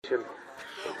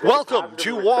Welcome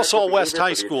to Wausau West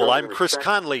High School. I'm Chris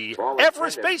Conley.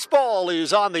 Everest Baseball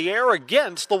is on the air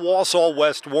against the Wausau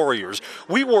West Warriors.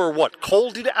 We were,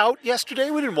 colded out yesterday?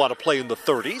 We didn't want to play in the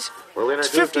 30s. It's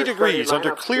 50 degrees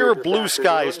under clear blue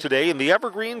skies today, and the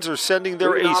Evergreens are sending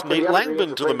their ace, Nate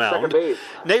Langbin, to the mound.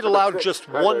 Nate allowed just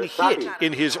one hit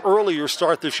in his earlier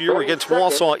start this year against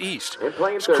Wausau East.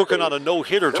 He's cooking on a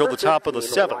no-hitter till the top of the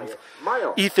 7th.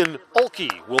 Ethan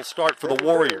Ulke will start for the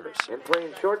Warriors.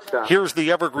 Here's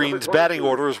the Evergreens batting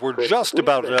orders. We're just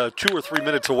about 2 or 3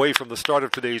 minutes away from the start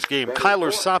of today's game.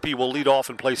 Kyler Soppe will lead off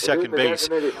and play second base.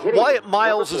 Wyatt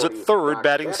Miles is at third,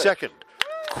 batting second.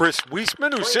 Chris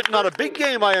Weisman, who's sitting on a big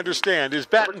game, I understand, is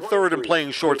batting third and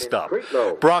playing shortstop.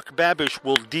 Brock Babish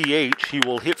will DH. He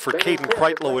will hit for Caden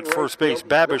Kreitlow at first base.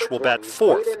 Babish will bat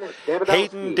fourth.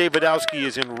 Hayden Davidowski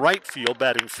is in right field,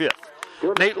 batting fifth.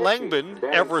 Nate Langbin,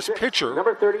 Everest pitcher,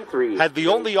 had the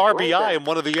only RBI in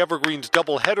one of the Evergreens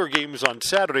doubleheader games on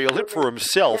Saturday. He'll hit for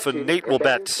himself, and Nate will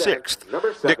bat sixth.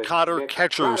 Nick Cotter,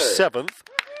 catcher, seventh.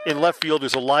 In left field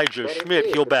is Elijah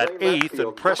Schmidt. He'll bat eighth,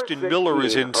 and Preston Miller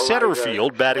is in center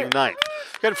field, batting ninth.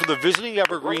 Again, for the visiting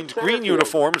Evergreens, green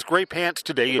uniforms, gray pants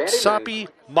today, it's Soppe,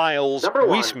 Miles,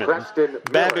 Weisman,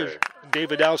 Babish,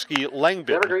 Davidowski,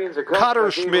 Langbin,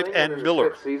 Cotter, Schmidt, and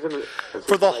Miller.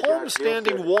 For the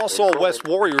home-standing Wausau West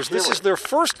Warriors, this is their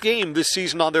first game this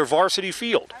season on their varsity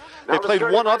field. They played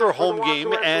one other home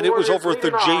game, and it was over at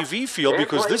the JV field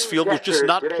because this field was just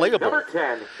not playable.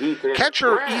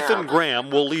 Catcher Ethan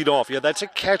Graham will lead off. Yeah, that's a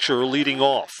catcher leading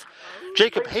off.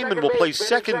 Jacob Heyman will play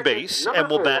second base and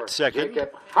will bat second.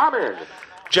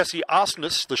 Jesse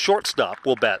Osnes, the shortstop,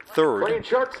 will bat third.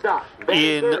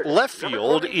 In left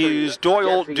field is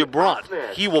Doyle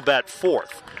DeBrant. He will bat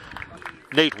fourth.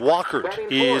 Nate Walkert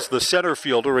is the center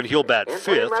fielder, and he'll bat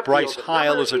fifth. Bryce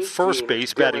Heil is at first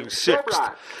base, batting sixth.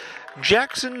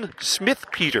 Jackson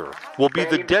Smith-Peter will be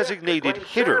the designated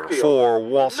hitter for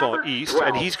Wausau East,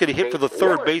 and he's going to hit for the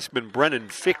third baseman, Brennan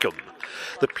Fickham.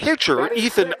 The pitcher,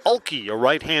 Ethan Ulke, a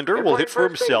right-hander, will hit for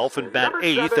himself and bat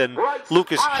eighth, and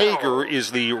Lucas Hager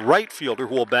is the right fielder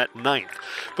who will bat ninth.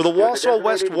 For the Wausau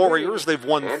West Warriors, they've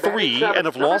won 3 and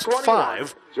have lost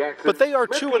 5, but they are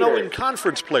 2-0 in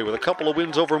conference play with a couple of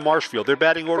wins over Marshfield. Their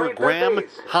batting order, Graham,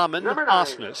 Hammond,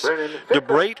 Osnes,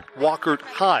 DeBrate, Walkert,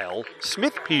 Heil,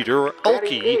 Smith-Peter,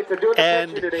 Ulke,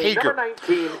 and Hager.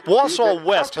 Wausau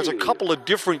West has a couple of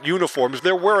different uniforms.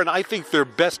 They're wearing, I think, their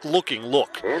best-looking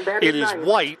look. It is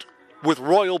white with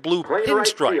royal blue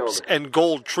pinstripes and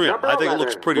gold trim. I think it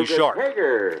looks pretty sharp.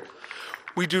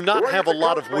 We do not have a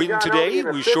lot of wind today.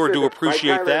 We sure do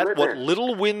appreciate that. What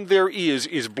little wind there is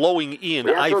blowing in.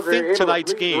 I think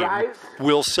tonight's game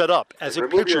will set up as a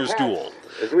pitcher's duel.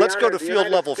 Let's go to field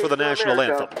level for the national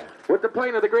anthem. With the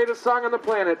playing of the greatest song on the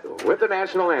planet, with the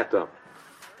national anthem.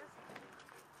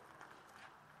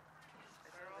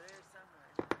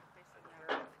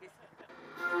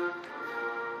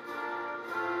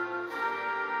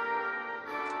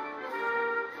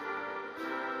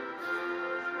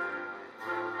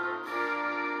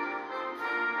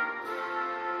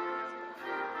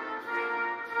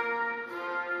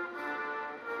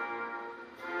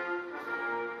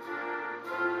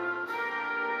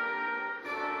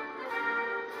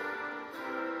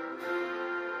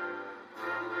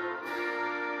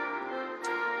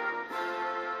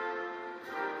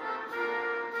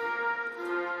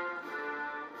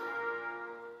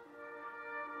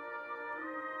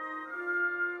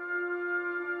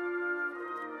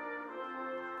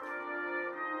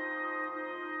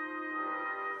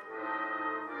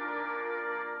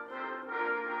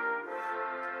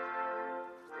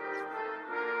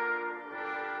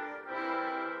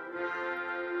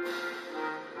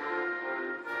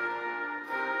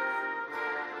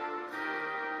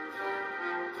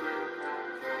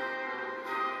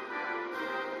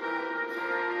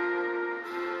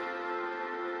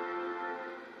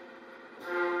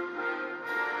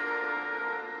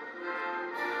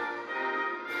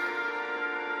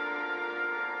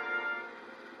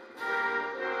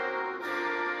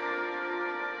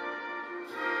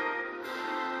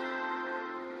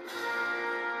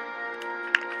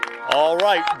 All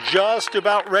right, just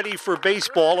about ready for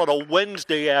baseball on a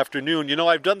Wednesday afternoon. You know,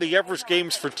 I've done the Everest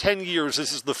games for 10 years.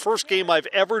 This is the first game I've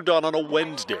ever done on a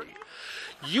Wednesday.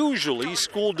 Usually,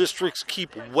 school districts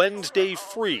keep Wednesday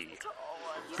free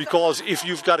because if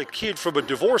you've got a kid from a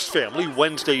divorced family,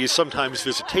 Wednesday is sometimes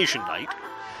visitation night,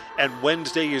 and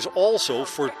Wednesday is also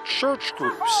for church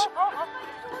groups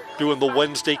doing the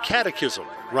Wednesday catechism,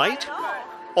 right?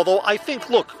 Although I think,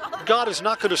 look, God is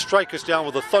not going to strike us down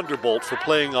with a thunderbolt for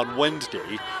playing on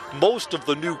Wednesday. Most of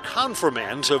the new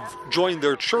confirmands have joined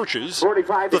their churches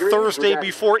the Thursday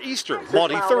before Easter,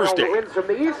 Maundy Thursday.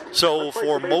 So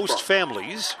for most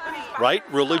families, right,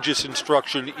 religious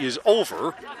instruction is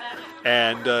over,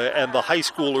 and the high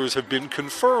schoolers have been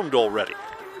confirmed already.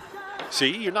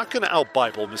 See, you're not going to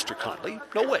out-Bible Mr. Conley.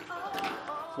 No way.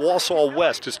 Wausau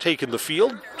West has taken the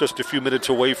field, just a few minutes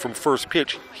away from first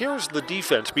pitch. Here's the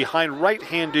defense behind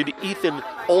right-handed Ethan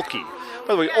Olkey.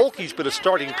 By the way, Olkey's been a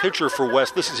starting pitcher for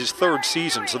West. This is his third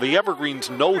season, so the Evergreens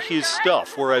know his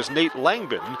stuff, whereas Nate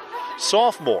Langbin,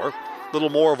 sophomore, a little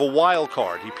more of a wild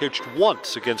card. He pitched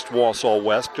once against Wausau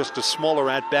West, just a smaller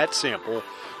at-bat sample,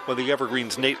 when the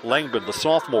Evergreens' Nate Langbin, the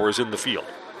sophomore, is in the field.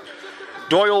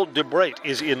 Doyle DeBrate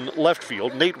is in left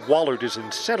field. Nate Wallard is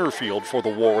in center field for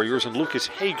the Warriors, and Lucas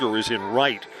Hager is in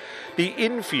right. The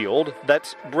infield,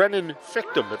 that's Brennan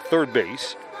Fictum at third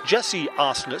base. Jesse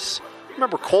Osnes.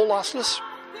 Remember Cole Osnes?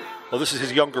 Well, this is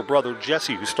his younger brother,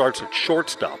 Jesse, who starts at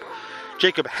shortstop.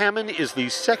 Jacob Hammond is the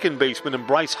second baseman, and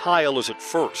Bryce Heil is at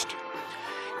first.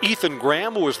 Ethan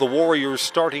Graham, who was the Warriors'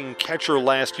 starting catcher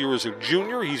last year as a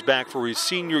junior, he's back for his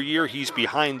senior year. He's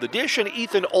behind the dish, and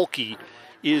Ethan Olkey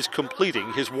is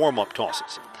completing his warm-up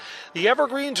tosses. The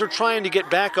Evergreens are trying to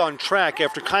get back on track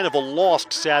after kind of a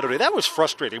lost Saturday. That was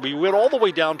frustrating. We went all the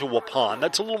way down to Waupun.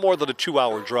 That's a little more than a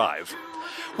 2-hour drive.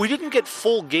 We didn't get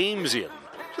full games in.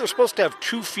 They're supposed to have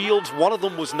 2 fields. One of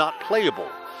them was not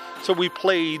playable. So we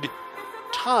played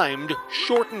timed,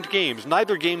 shortened games.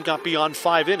 Neither game got beyond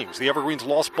 5 innings. The Evergreens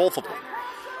lost both of them.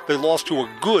 They lost to a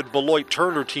good Beloit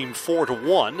Turner team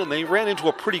 4-1, and they ran into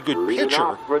a pretty good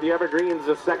pitcher for the Evergreens,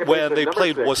 when they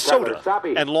played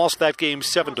Wausoda and lost that game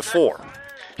 7-4.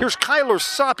 Here's Kyler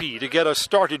Soppe to get us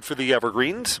started for the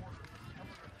Evergreens.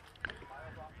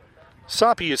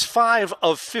 Soppe is 5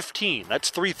 of 15. That's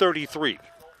 .333.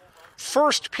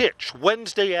 First pitch,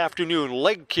 Wednesday afternoon,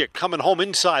 leg kick coming home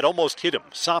inside, almost hit him.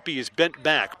 Soppe is bent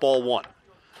back, ball 1.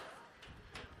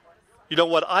 You know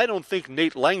what? I don't think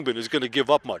Nate Langbin is going to give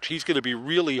up much. He's going to be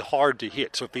really hard to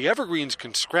hit. So if the Evergreens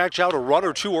can scratch out a run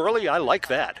or two early, I like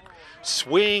that.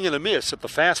 Swing and a miss at the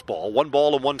fastball. 1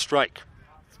 ball and 1 strike.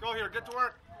 Let's go here. Get to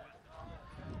work.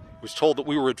 Was told that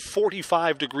we were at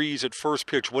 45 degrees at first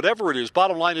pitch. Whatever it is,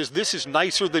 bottom line is this is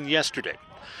nicer than yesterday.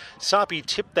 Soppe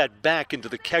tipped that back into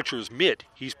the catcher's mitt.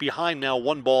 He's behind now,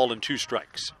 1 ball and 2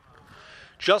 strikes.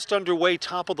 Just underway,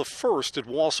 top of the first at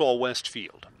Wausau West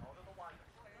Field.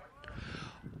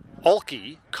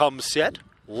 Olkey comes set,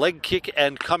 leg kick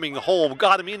and coming home.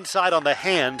 Got him inside on the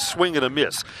hand, swing and a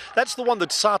miss. That's the one that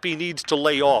Soppe needs to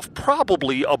lay off.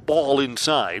 Probably a ball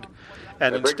inside.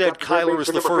 And instead, Kyler is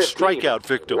the first strikeout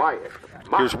victim.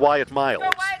 Here's Wyatt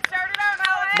Miles.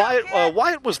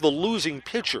 Wyatt was the losing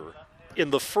pitcher in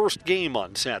the first game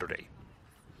on Saturday.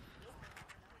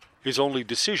 His only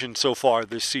decision so far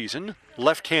this season,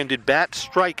 left-handed bat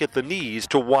strike at the knees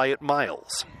to Wyatt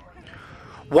Miles.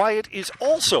 Wyatt is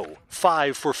also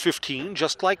 5 for 15,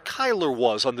 just like Kyler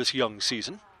was on this young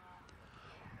season.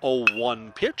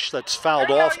 0-1 pitch that's fouled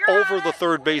off over the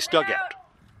third base dugout.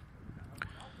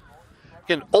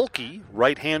 Again, Olkey,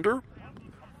 right-hander,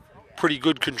 pretty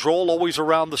good control, always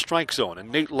around the strike zone.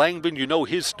 And Nate Langbin, you know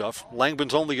his stuff.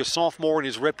 Langbin's only a sophomore and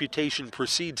his reputation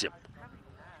precedes him.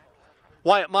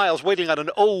 Wyatt Miles waiting on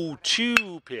an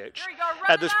 0-2 pitch.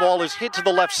 And this ball is hit to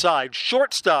the left side.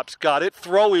 Shortstop's got it.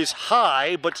 Throw is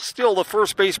high, but still the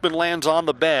first baseman lands on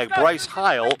the bag. Bryce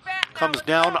Heil comes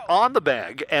down on the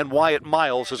bag, and Wyatt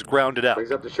Miles has grounded out.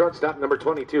 Brings up the shortstop, number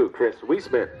 22, Chris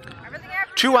Weisman.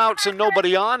 2 outs and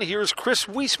nobody on. Here's Chris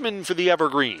Weisman for the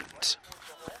Evergreens.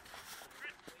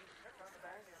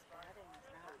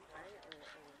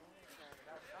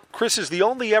 Chris is the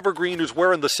only Evergreen who's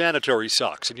wearing the sanitary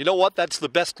socks. And you know what? That's the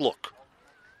best look.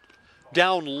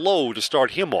 Down low to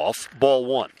start him off, ball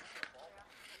 1.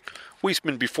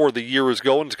 Weisman, before the year is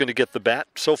going, is going to get the bat.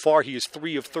 So far, he is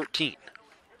 3 of 13.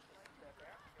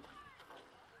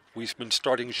 Weisman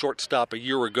starting shortstop a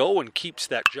year ago and keeps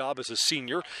that job as a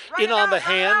senior. In on the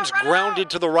hands, grounded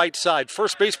to the right side.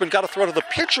 First baseman got to throw to the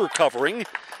pitcher covering,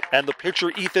 and the pitcher,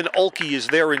 Ethan Olkey, is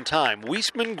there in time.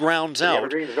 Weisman grounds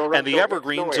out, and the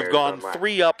Evergreens have gone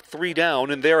 3 up, 3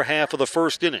 down in their half of the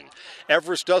first inning.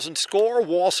 Everest doesn't score.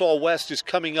 Wausau West is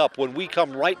coming up when we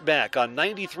come right back on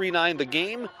 93.9 The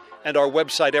Game and our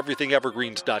website,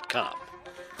 everythingevergreens.com.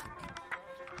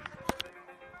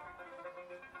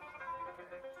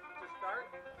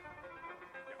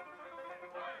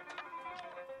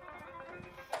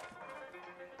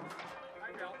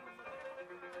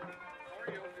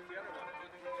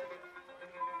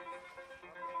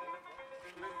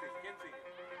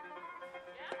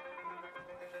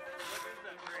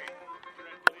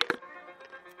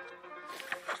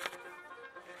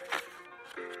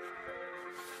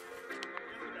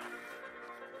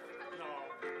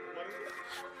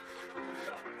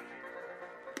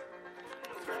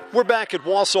 We're back at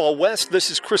Wausau West.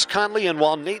 This is Chris Conley, and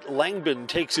while Nate Langbin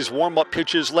takes his warm-up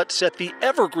pitches, let's set the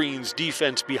Evergreens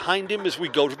defense behind him as we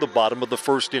go to the bottom of the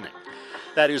first inning.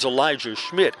 That is Elijah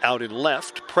Schmidt out in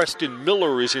left. Preston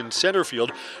Miller is in center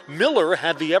field. Miller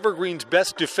had the Evergreens'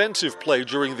 best defensive play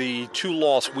during the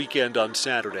two-loss weekend on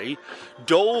Saturday.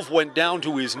 Dove went down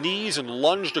to his knees and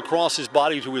lunged across his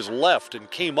body to his left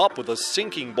and came up with a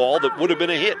sinking ball that would have been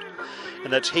a hit.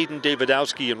 And that's Hayden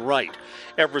Davidowski in right.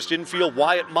 Everest infield,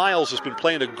 Wyatt Miles has been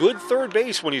playing a good third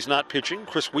base when he's not pitching.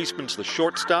 Chris Weisman's the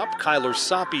shortstop. Kyler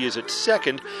Soppe is at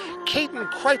second. Caden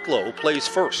Kreitlow plays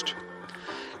first.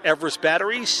 Everest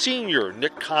battery, senior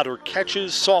Nick Cotter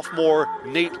catches. Sophomore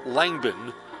Nate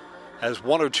Langbin has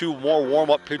one or two more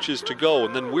warm-up pitches to go,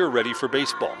 and then we're ready for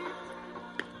baseball.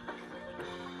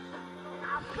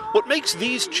 What makes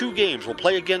these two games, we'll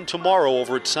play again tomorrow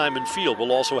over at Simon Field.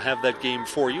 We'll also have that game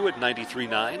for you at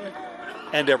 93.9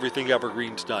 and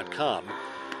everythingevergreens.com.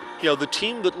 You know, the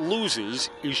team that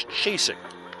loses is chasing.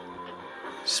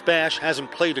 Spash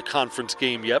hasn't played a conference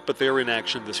game yet, but they're in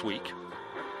action this week.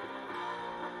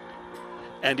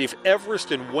 And if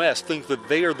Everest and West think that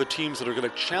they are the teams that are going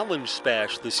to challenge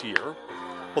Spash this year,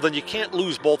 well, then you can't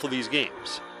lose both of these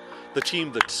games. The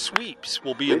team that sweeps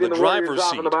will be in the driver's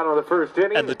seat,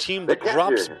 and the team that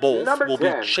drops both will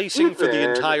be chasing for the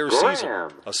entire season.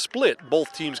 A split,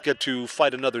 both teams get to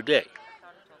fight another day.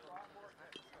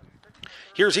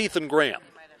 Here's Ethan Graham.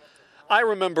 I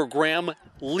remember Graham,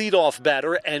 leadoff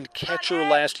batter and catcher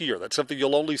last year. That's something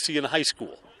you'll only see in high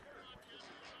school.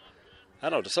 I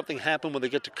don't know, does something happen when they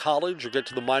get to college or get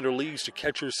to the minor leagues? Do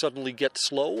catchers suddenly get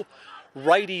slow?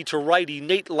 Righty to righty,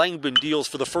 Nate Langbin deals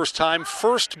for the first time.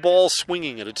 First ball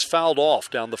swinging, and it's fouled off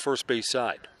down the first base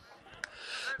side.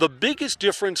 The biggest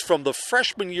difference from the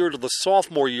freshman year to the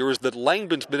sophomore year is that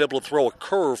Langbin's been able to throw a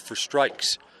curve for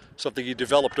strikes, something he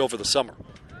developed over the summer.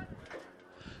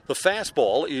 The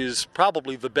fastball is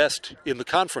probably the best in the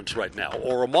conference right now,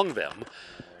 or among them.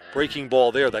 Breaking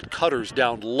ball there, that cutter's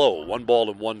down low, 1 ball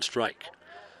and 1 strike.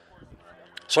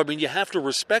 So, I mean, you have to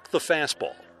respect the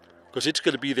fastball because it's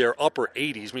going to be their upper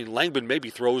 80s. I mean, Langbin maybe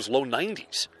throws low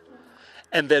 90s.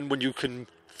 And then when you can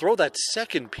throw that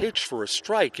second pitch for a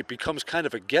strike, it becomes kind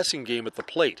of a guessing game at the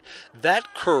plate.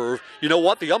 That curve, you know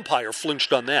what? The umpire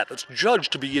flinched on that. That's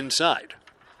judged to be inside.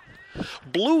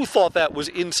 Blue thought that was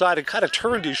inside and kind of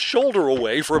turned his shoulder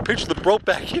away for a pitch that broke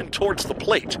back in towards the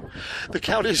plate. The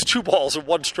count is 2 balls and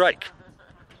 1 strike.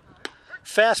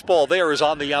 Fastball there is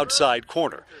on the outside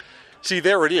corner. See,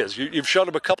 there it is. You've shown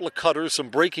him a couple of cutters, some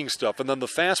breaking stuff, and then the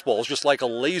fastball is just like a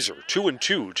laser.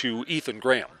 2-2 to Ethan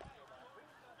Graham.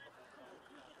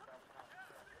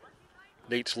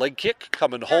 Nate's leg kick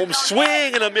coming home.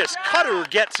 Swing and a miss. Cutter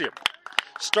gets him.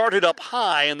 Started up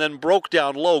high and then broke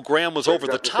down low. Graham was over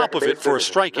the top of it for a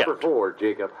strikeout. Number 4,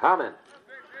 Jacob Hammond.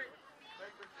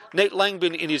 Nate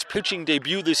Langbin in his pitching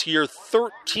debut this year,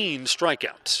 13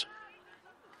 strikeouts.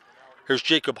 Here's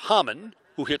Jacob Hammond,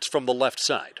 who hits from the left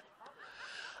side.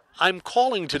 I'm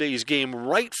calling today's game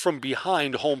right from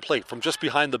behind home plate, from just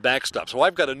behind the backstop. So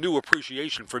I've got a new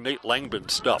appreciation for Nate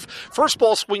Langbin's stuff. First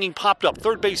ball swinging popped up,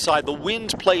 third base side. The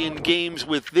Winds play in games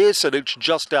with this, and it's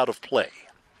just out of play.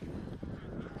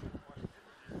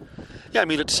 Yeah, I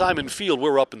mean, at Simon Field,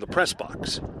 we're up in the press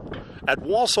box. At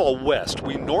Wausau West,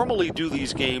 we normally do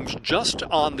these games just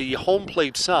on the home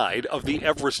plate side of the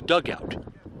Everest dugout.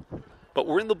 But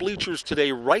we're in the bleachers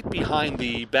today right behind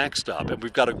the backstop, and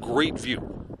we've got a great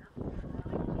view.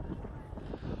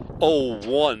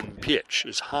 0-1 pitch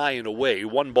is high and away,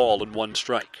 1 ball and 1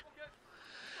 strike.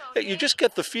 You just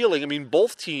get the feeling, I mean,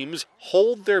 both teams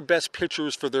hold their best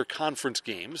pitchers for their conference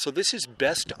games, so this is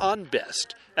best on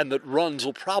best, and that runs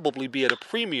will probably be at a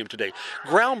premium today.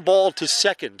 Ground ball to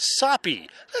second. Soppe,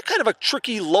 kind of a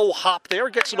tricky low hop there,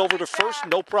 gets it over to first,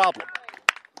 no problem.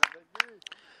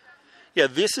 Yeah,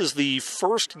 this is the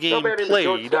first game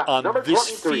played on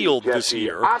this field this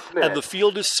year, and the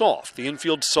field is soft. The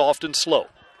infield's soft and slow.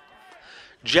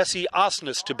 Jesse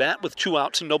Osnes to bat with 2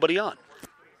 outs and nobody on.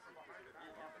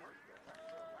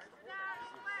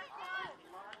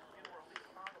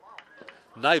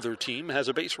 Neither team has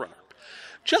a base runner.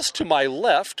 Just to my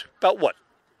left, about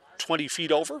 20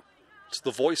 feet over? It's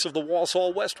the voice of the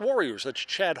Wausau West Warriors. That's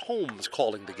Chad Holmes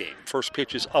calling the game. First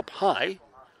pitch is up high.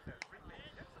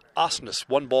 Osnes,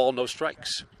 1 ball, no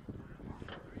strikes.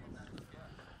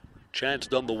 Chad's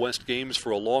done the West games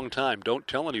for a long time. Don't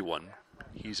tell anyone.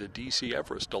 He's a DC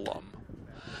Everest alum.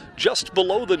 Just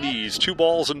below the knees, 2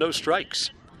 balls and no strikes.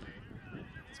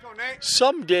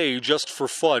 Someday, just for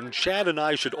fun, Chad and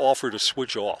I should offer to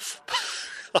switch off.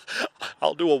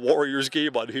 I'll do a Warriors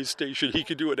game on his station. He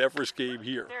can do an Everest game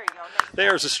here.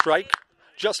 There's a strike.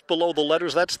 just below the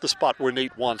letters. That's the spot where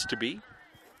Nate wants to be.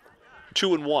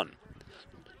 2-1.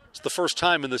 It's the first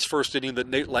time in this first inning that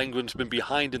Nate Langben's been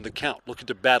behind in the count. Looking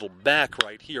to battle back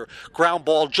right here. Ground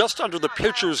ball just under the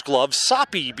pitcher's glove.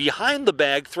 Soppy behind the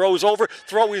bag, throws over.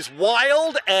 Throw is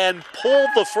wild and pulled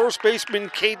the first baseman,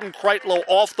 Caden Kreitlow,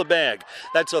 off the bag.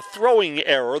 That's a throwing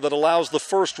error that allows the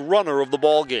first runner of the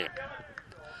ball game.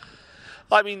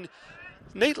 I mean,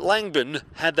 Nate Langben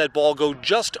had that ball go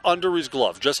just under his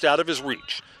glove, just out of his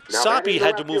reach. Soppy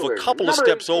had to move a couple of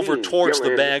steps over towards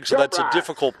the bag, so that's a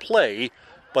difficult play.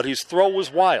 But his throw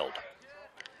was wild.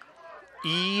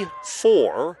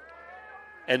 E4,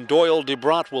 and Doyle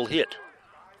DeBrott will hit.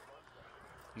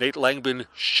 Nate Langben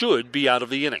should be out of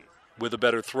the inning with a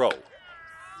better throw.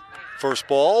 First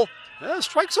ball.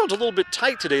 Strike zone's a little bit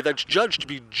tight today. That's judged to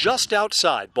be just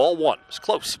outside. Ball one. It's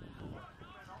close.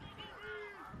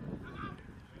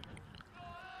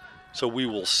 So we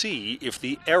will see if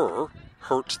the error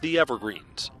hurts the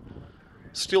Evergreens.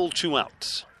 Still 2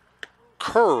 outs.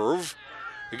 Curve.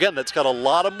 Again, that's got a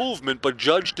lot of movement, but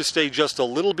judged to stay just a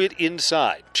little bit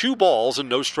inside. 2 balls and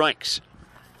no strikes.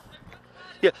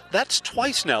 Yeah, that's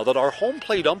twice now that our home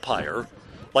plate umpire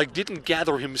didn't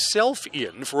gather himself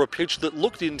in for a pitch that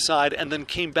looked inside and then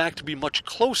came back to be much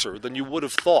closer than you would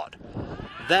have thought.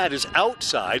 That is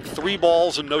outside. 3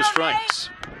 balls and no strikes.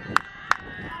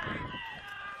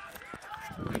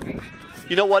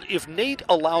 You know what? If Nate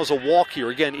allows a walk here,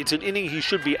 again, it's an inning he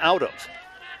should be out of.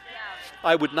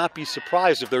 I would not be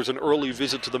surprised if there's an early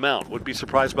visit to the mound. Wouldn't be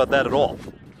surprised about that at all.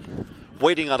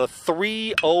 Waiting on a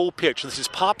 3-0 pitch. This is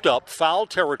popped up, foul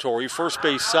territory, first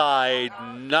base side,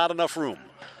 not enough room.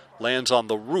 Lands on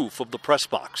the roof of the press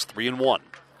box, 3-1.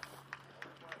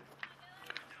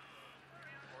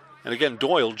 And again,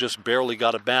 Doyle just barely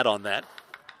got a bat on that.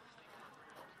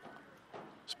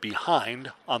 It's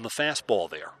behind on the fastball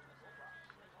there.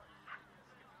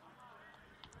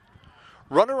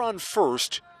 Runner on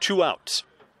first, 2 outs.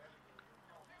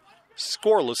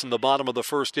 Scoreless in the bottom of the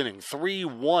first inning.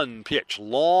 3-1 pitch,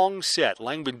 long set.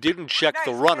 Langben didn't check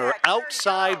the runner.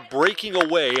 Outside, breaking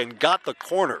away, and got the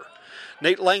corner.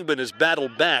 Nate Langben has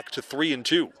battled back to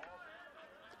 3-2.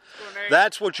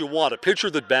 That's what you want, a pitcher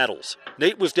that battles.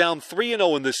 Nate was down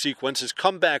 3-0 in this sequence, has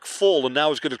come back full, and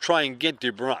now is going to try and get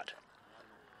DeBrott.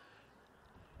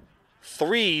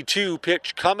 3-2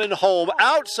 pitch coming home,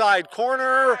 outside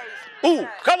corner. Ooh,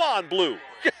 come on, Blue.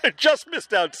 Just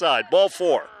missed outside. Ball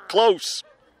 4. Close.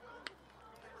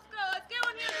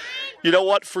 You know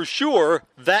what? For sure,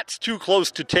 that's too close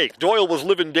to take. Doyle was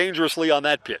living dangerously on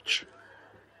that pitch.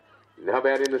 Now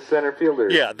batting the center fielder.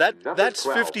 Yeah, that's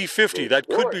 50-50. That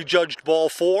could be judged ball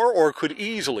 4 or could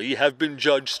easily have been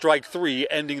judged strike 3,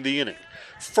 ending the inning.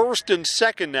 First and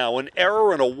second now, an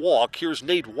error and a walk. Here's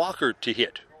Nate Walker to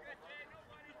hit.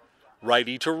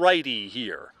 Righty to righty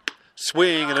here.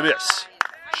 Swing and a miss.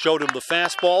 Showed him the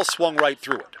fastball, swung right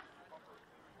through it.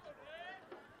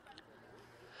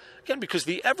 Again, because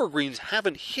the Evergreens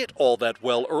haven't hit all that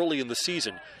well early in the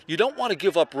season, you don't want to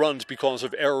give up runs because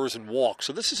of errors and walks.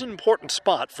 So this is an important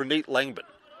spot for Nate Langben.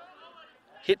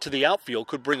 Hit to the outfield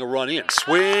could bring a run in.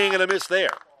 Swing and a miss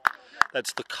there.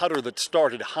 That's the cutter that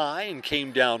started high and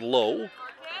came down low.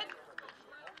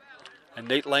 And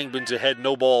Nate Langben's ahead,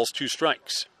 no balls, 2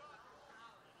 strikes.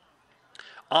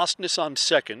 Osnes on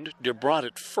second, DeBrott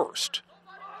at first.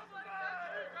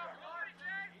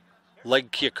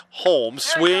 Leg kick home,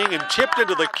 swing, and tipped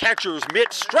into the catcher's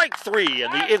mitt. Strike 3,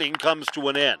 and the inning comes to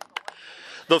an end.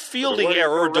 The fielding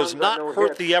error does not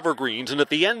hurt the Evergreens, and at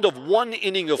the end of 1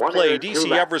 inning of play,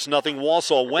 DC Everest nothing,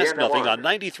 Wausau West nothing on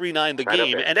 93.9 The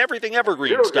Game and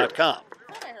everythingevergreens.com.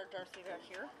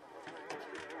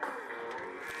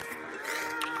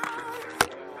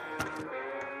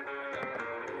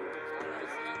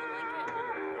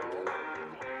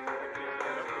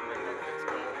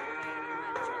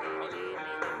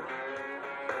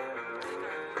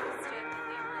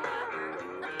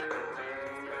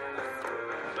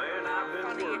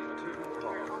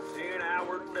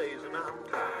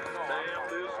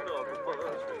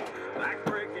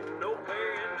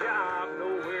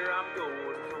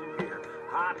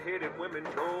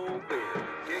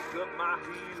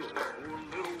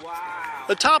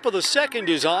 The top of the second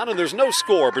is on, and there's no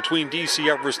score between DC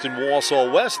Everest and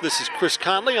Wausau West. This is Chris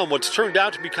Conley on what's turned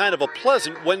out to be kind of a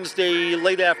pleasant Wednesday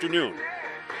late afternoon.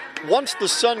 Once the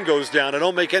sun goes down, I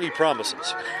don't make any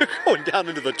promises. Going down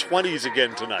into the 20s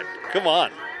again tonight. Come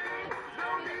on.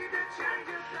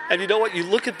 And you know what? You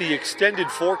look at the extended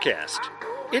forecast.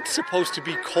 It's supposed to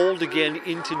be cold again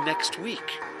into next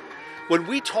week. When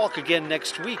we talk again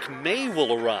next week, May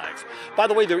will arrive. By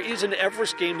the way, there is an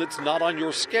Everest game that's not on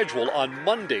your schedule. On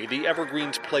Monday, the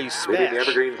Evergreens play Smash. The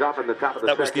Evergreens off in the top of the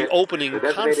that was the second. opening The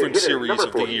conference designated hitter, series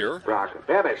of the 40, year. Brock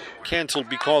Babish. Canceled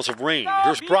because of rain.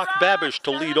 Here's Brock Babish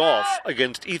to lead off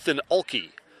against Ethan Ulke.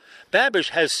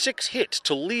 Babish has 6 hits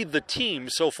to lead the team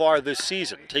so far this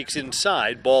season. Takes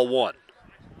inside, ball 1.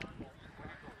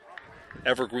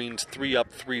 Evergreens 3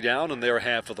 up, 3 down in their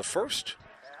half of the first.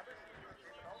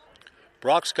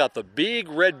 Brock's got the big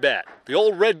red bat. The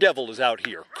old Red Devil is out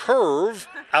here. Curve,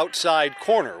 outside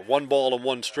corner. 1 ball and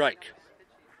 1 strike.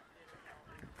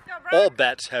 All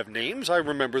bats have names. I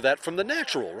remember that from The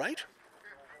Natural, right?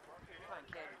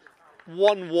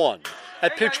 1-1.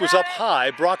 That pitch was up high.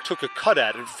 Brock took a cut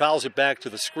at it, fouls it back to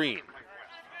the screen.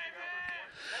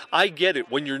 I get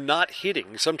it. When you're not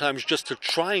hitting, sometimes just to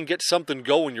try and get something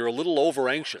going, you're a little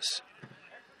over-anxious.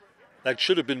 That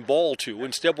should have been ball 2.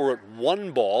 Instead, we're at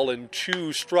 1 ball and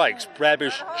 2 strikes.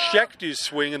 Babish checked his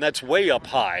swing, and that's way up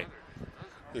high.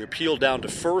 The appeal down to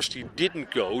first. He didn't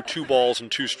go. 2 balls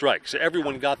and 2 strikes.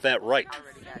 Everyone got that right.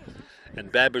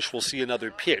 And Babish will see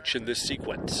another pitch in this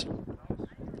sequence.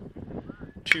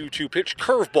 2-2 pitch,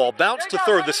 curveball, bounce to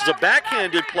third. This is a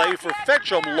backhanded play for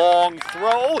Fetchum. Long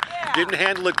throw, didn't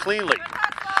handle it cleanly.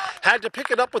 Had to pick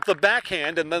it up with the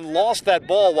backhand and then lost that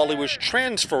ball while he was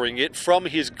transferring it from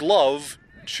his glove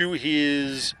to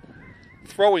his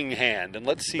throwing hand. And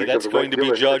let's see, that's going to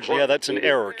be judged. Yeah, that's an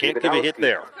error. Can't give a hit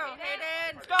there.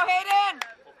 Go, Hayden!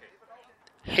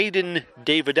 Hayden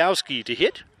Davidowski to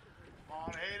hit.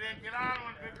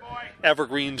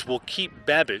 Evergreens will keep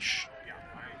Babish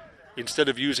instead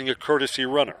of using a courtesy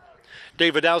runner.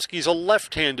 Davidowski's a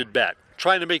left-handed bat,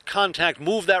 trying to make contact,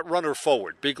 move that runner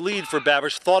forward. Big lead for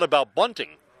Babish, thought about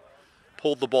bunting.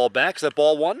 Pulled the ball back. Is that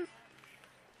ball 1?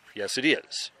 Yes, it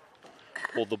is.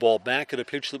 Pulled the ball back at a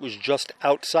pitch that was just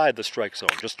outside the strike zone,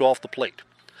 just off the plate.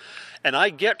 And I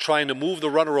get trying to move the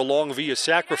runner along via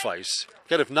sacrifice.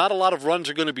 Yet if not a lot of runs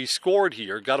are going to be scored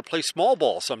here, got to play small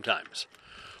ball sometimes.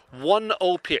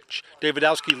 1-0 pitch.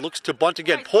 Davidowski looks to bunt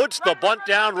again. Puts the bunt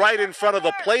down right in front of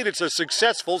the plate. It's a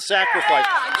successful sacrifice.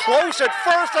 Close at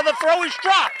first, and the throw is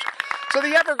dropped. So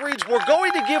the Evergreens were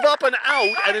going to give up an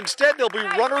out, and instead there'll be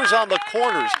runners on the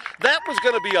corners. That was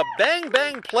going to be a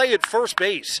bang-bang play at first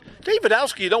base.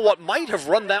 Davidowski, you know what, might have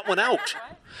run that one out.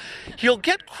 He'll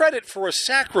get credit for a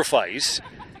sacrifice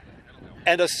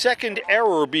and a second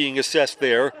error being assessed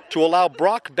there to allow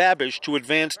Brock Babish to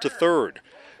advance to third.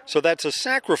 So that's a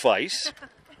sacrifice,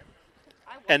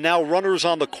 and now runners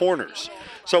on the corners.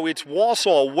 So it's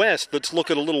Wausau West that's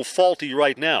looking a little faulty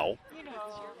right now.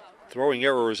 Throwing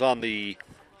errors on the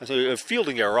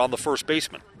fielding error on the first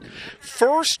baseman.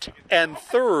 First and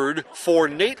third for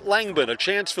Nate Langbin, a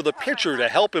chance for the pitcher to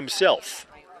help himself.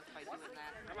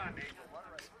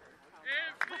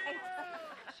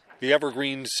 The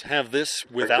Evergreens have this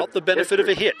without the benefit of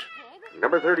a hit.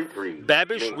 Number 33.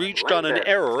 Babish reached on an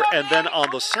error, and then on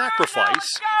the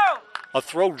sacrifice, a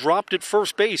throw dropped at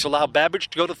first base, allowed Babish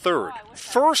to go to third.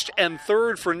 First and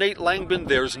third for Nate Langbin.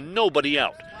 There's nobody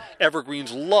out.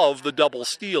 Evergreens love the double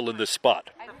steal in this spot.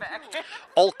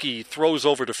 Ulke throws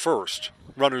over to first.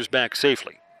 Runners back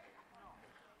safely.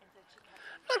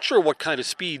 Not sure what kind of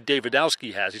speed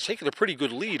Davidowski has. He's taken a pretty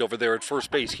good lead over there at first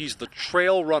base. He's the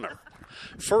trail runner.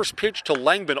 First pitch to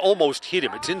Langbin almost hit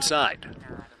him. It's inside.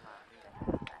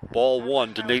 Ball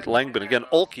 1 to Nate Langbin. Again,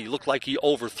 Ulke looked like he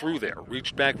overthrew there.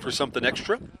 Reached back for something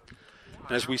extra.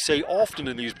 And as we say often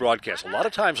in these broadcasts, a lot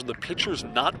of times when the pitcher's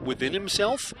not within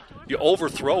himself, you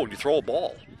overthrow and you throw a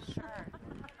ball.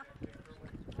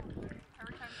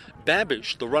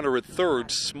 Babish, the runner at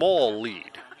third, small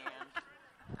lead.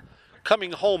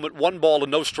 Coming home at 1 ball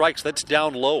and no strikes, that's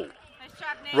down low.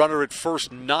 Runner at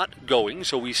first not going,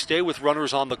 so we stay with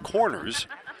runners on the corners.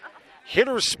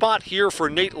 Hitter's spot here for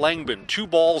Nate Langbin. 2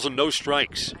 balls and no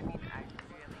strikes.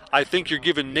 I think you're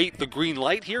giving Nate the green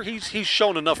light here. He's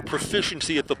shown enough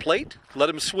proficiency at the plate. Let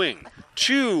him swing.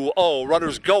 2-0.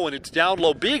 Runner's going. It's down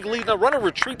low. Big lead. The runner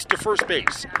retreats to first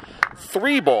base.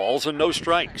 3 balls and no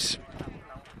strikes.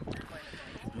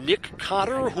 Nick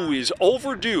Cotter, who is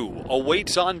overdue,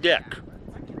 awaits on deck.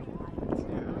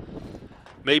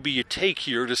 Maybe you take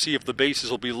here to see if the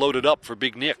bases will be loaded up for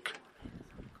Big Nick.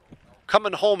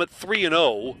 Coming home at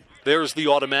 3-0, there's the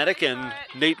automatic, and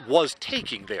Nate was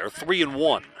taking there,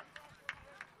 3-1.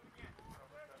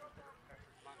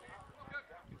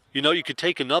 You know, you could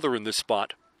take another in this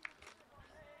spot.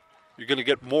 You're going to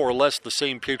get more or less the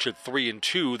same pitch at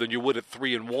 3-2 than you would at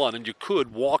 3-1, and you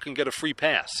could walk and get a free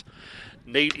pass.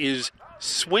 Nate is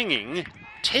swinging,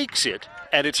 takes it,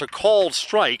 and it's a called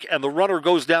strike, and the runner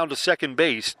goes down to second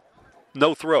base.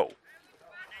 No throw.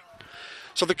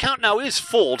 So the count now is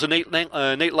full to Nate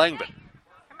Langman.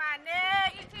 Come on,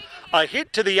 Nick. A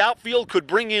hit to the outfield could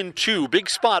bring in two. Big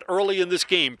spot early in this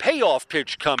game. Payoff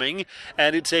pitch coming,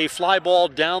 and it's a fly ball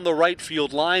down the right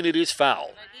field line. It is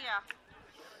foul.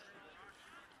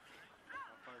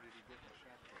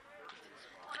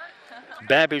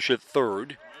 Babish at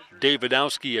third.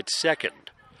 Davidowski at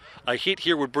second. A hit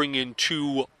here would bring in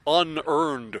two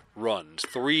unearned runs.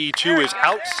 3-2 is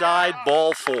outside,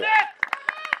 ball four.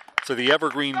 So the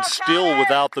Evergreens, still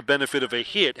without the benefit of a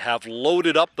hit, have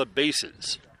loaded up the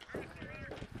bases.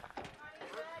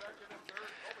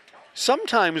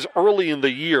 Sometimes early in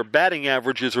the year, batting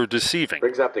averages are deceiving.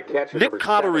 Brings up the catcher. Nick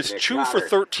Cotter is 2 for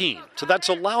 13, so that's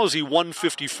a lousy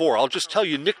 154. I'll just tell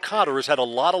you, Nick Cotter has had a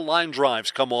lot of line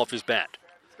drives come off his bat.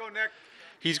 Let's go, Nick.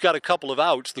 He's got a couple of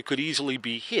outs that could easily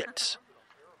be hits.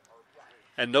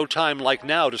 And no time like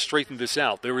now to straighten this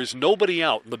out. There is nobody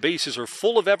out, and the bases are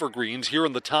full of Evergreens here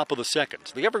in the top of the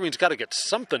second. The Evergreens got to get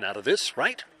something out of this,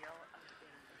 right?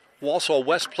 Wausau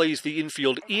West plays the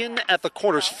infield in at the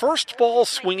corners. First ball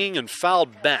swinging and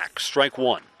fouled back. Strike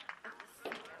one.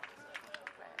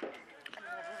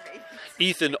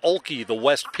 Ethan Olkey, the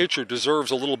West pitcher, deserves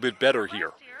a little bit better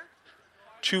here.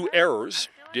 2 errors.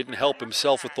 Didn't help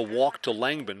himself with the walk to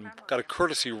Langman. Got a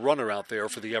courtesy runner out there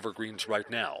for the Evergreens right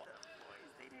now.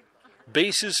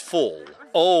 Bases full.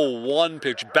 0-1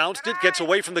 pitch. Bounced it. Gets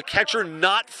away from the catcher.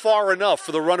 Not far enough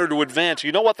for the runner to advance.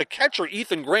 You know what? The catcher,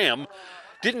 Ethan Graham,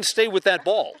 didn't stay with that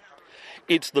ball.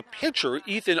 It's the pitcher,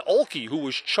 Ethan Olkey, who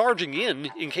was charging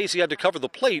in case he had to cover the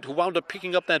plate, who wound up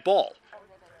picking up that ball.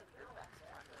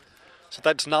 So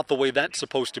that's not the way that's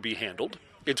supposed to be handled.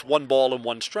 It's 1 ball and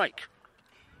 1 strike.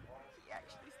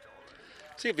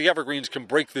 See if the Evergreens can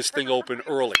break this thing open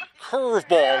early.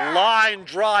 Curveball, line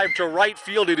drive to right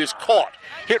field. It is caught.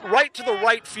 Hit right to the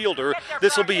right fielder.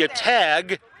 This will be a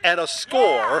tag and a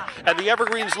score. And the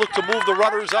Evergreens look to move the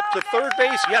runners up to third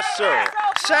base. Yes, sir.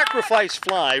 Sacrifice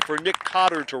fly for Nick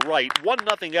Cotter to right.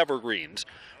 1-0 Evergreens.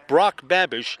 Brock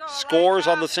Babish scores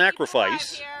on the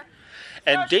sacrifice.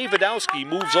 And Davidowski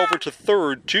moves over to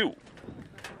third, too.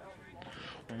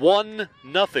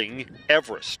 1-0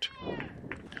 Everest.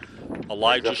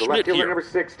 Elijah Schmidt here. Number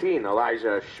 16,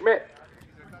 Elijah Schmidt.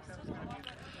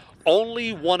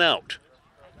 Only 1 out.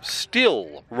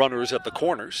 Still runners at the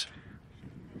corners.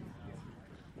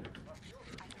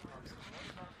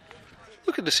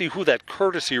 Looking to see who that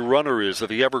courtesy runner is that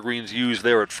the Evergreens use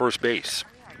there at first base.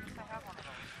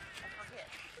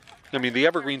 I mean, the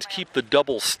Evergreens keep the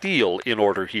double steal in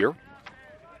order here.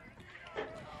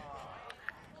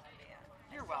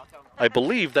 I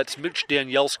believe that's Mitch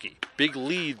Danielski. Big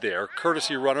lead there,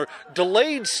 courtesy runner.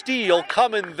 Delayed steal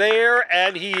coming there,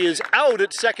 and he is out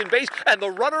at second base, and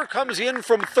the runner comes in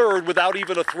from third without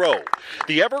even a throw.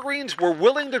 The Evergreens were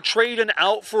willing to trade an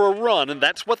out for a run, and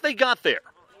that's what they got there.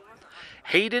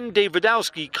 Hayden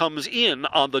Davidowski comes in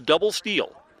on the double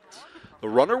steal. The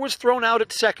runner was thrown out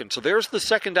at second, so there's the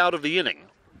second out of the inning.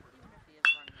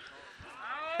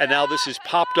 And now this is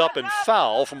popped up and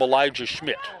foul from Elijah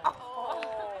Schmidt.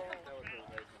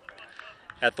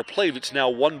 At the plate, it's now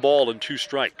 1 ball and 2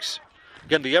 strikes.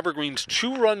 Again, the Evergreens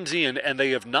 2 runs in, and they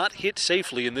have not hit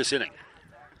safely in this inning.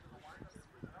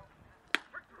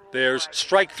 There's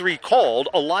strike 3 called.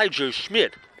 Elijah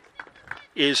Schmidt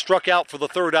is struck out for the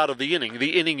 3rd out of the inning.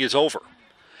 The inning is over.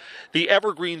 The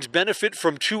Evergreens benefit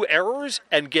from 2 errors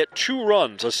and get 2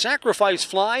 runs, a sacrifice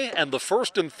fly, and the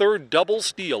 1st and 3rd double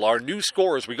steal. Our new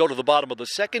score as we go to the bottom of the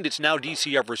 2nd. It's now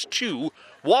DC Everest 2,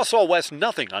 Wausau West 0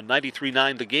 on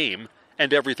 93.9 The Game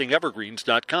and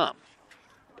EverythingEvergreens.com.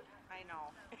 I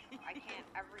know. I can't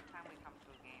every time we come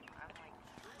to a game. I'm like,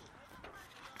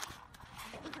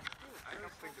 I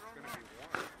don't think it's going to be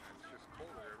warm. It's just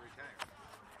colder every time.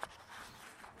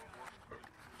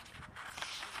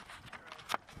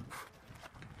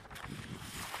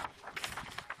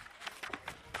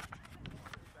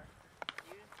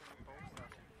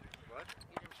 What?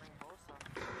 you didn't bring Bosa.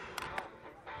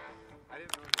 I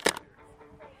didn't know he was here.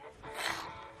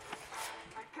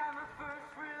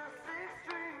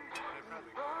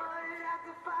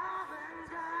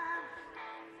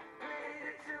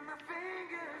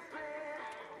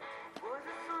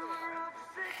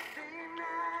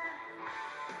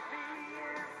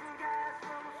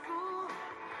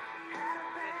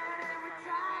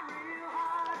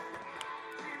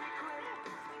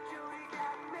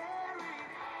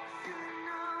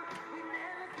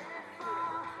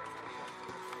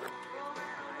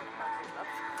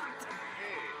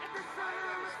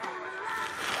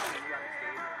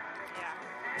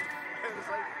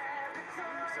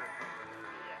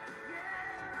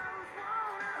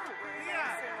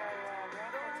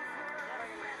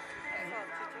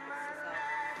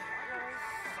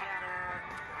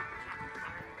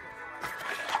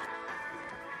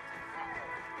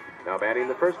 Now batting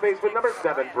the first baseman, number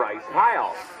 7, Bryce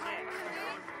Heil.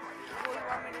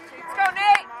 Let's go,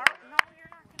 Nate! No, you're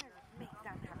not going to make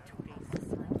them have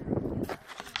 2 bases.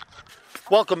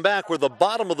 Welcome back, where the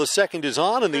bottom of the second is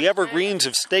on, and the Evergreens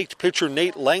have staked pitcher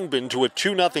Nate Langbin to a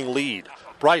 2-0 lead.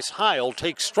 Bryce Heil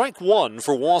takes strike 1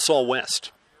 for Wausau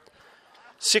West.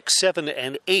 6, 7,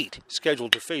 and 8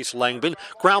 scheduled to face Langbin.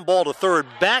 Ground ball to third,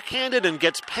 backhanded, and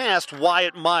gets past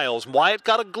Wyatt Miles. Wyatt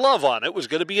got a glove on it. It was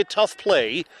going to be a tough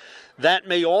play. That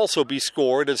may also be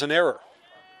scored as an error.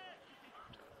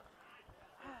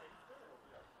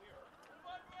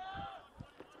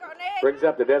 Brings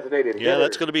up the designated hitter. Yeah,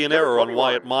 that's going to be an error on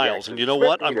Wyatt Miles. And you know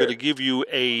what? I'm going to give you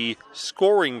a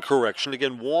scoring correction.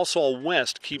 Again, Wausau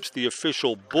West keeps the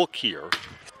official book here.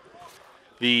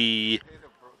 The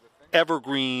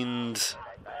Evergreens,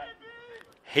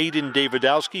 Hayden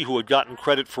Davidowski, who had gotten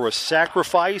credit for a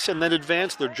sacrifice and then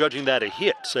advanced, they're judging that a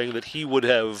hit, saying that he would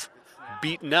have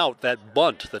beaten out that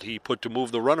bunt that he put to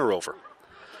move the runner over.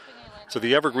 So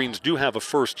the Evergreens do have a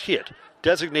first hit.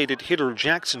 Designated hitter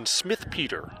Jackson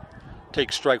Smith-Peter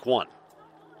takes strike 1.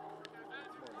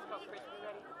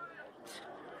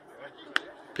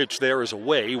 Pitch there is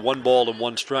away, 1 ball and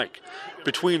 1 strike.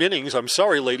 Between innings, I'm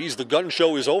sorry, ladies, the gun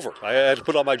show is over. I had to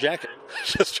put on my jacket.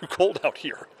 It's just too cold out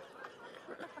here.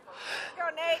 Go,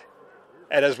 Nate!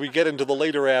 And as we get into the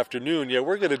later afternoon,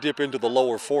 we're going to dip into the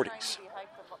lower 40s.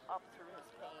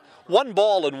 1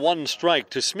 ball and 1 strike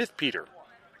to Smith-Peter.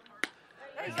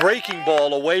 Breaking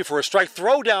ball away for a strike.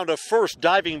 Throw down to first,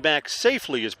 diving back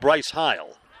safely is Bryce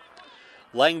Heil.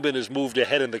 Langbin has moved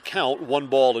ahead in the count, 1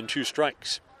 ball and 2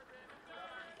 strikes.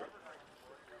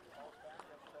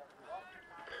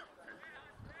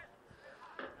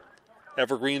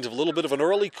 Evergreens have a little bit of an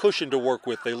early cushion to work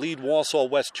with. They lead Wausau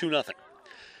West 2-0.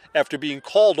 After being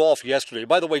called off yesterday.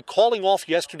 By the way, calling off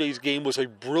yesterday's game was a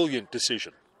brilliant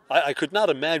decision. I could not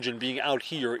imagine being out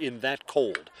here in that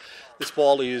cold. This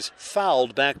ball is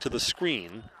fouled back to the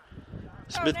screen.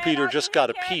 Smith-Peter just got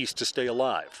a piece to stay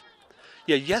alive.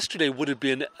 Yeah, yesterday would have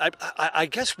been, I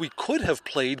guess we could have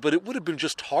played, but it would have been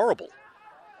just horrible.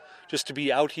 Just to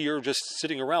be out here, just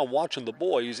sitting around watching the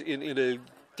boys in a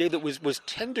day that was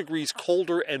 10 degrees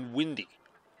colder and windy.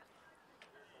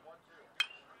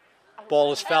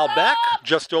 Ball is fouled back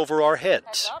just over our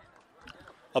heads.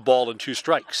 A ball and 2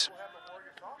 strikes.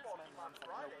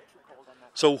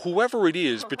 So whoever it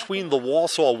is between the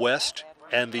Wausau West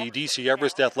and the D.C.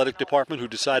 Everest Athletic Department who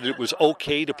decided it was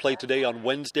okay to play today on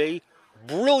Wednesday,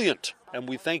 brilliant, and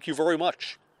we thank you very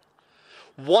much.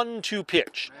 1-2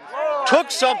 pitch. Took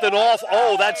something off.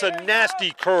 Oh, that's a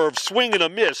nasty curve. Swing and a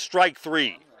miss. Strike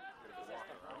 3.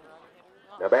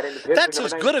 That's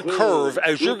as good a curve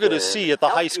as you're going to see at the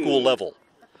high school level.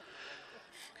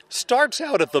 Starts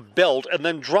out at the belt and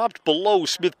then dropped below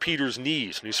Smith-Peter's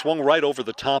knees, and he swung right over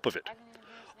the top of it.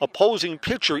 Opposing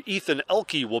pitcher Ethan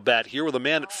Elke will bat here with a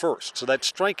man at first, so that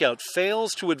strikeout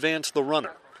fails to advance the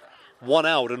runner. 1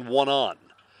 out and 1 on.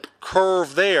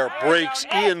 Curve there, breaks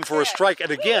in for a strike,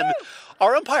 and again,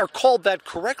 our umpire called that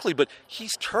correctly, but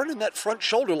he's turning that front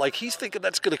shoulder like he's thinking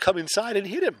that's going to come inside and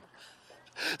hit him.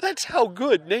 That's how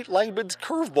good Nate Langbin's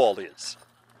curveball is.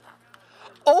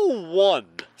 0-1.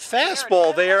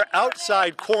 Fastball there,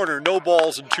 outside corner, no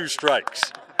balls and 2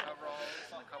 strikes.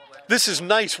 This is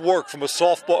nice work from a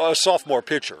sophomore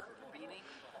pitcher.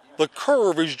 The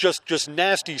curve is just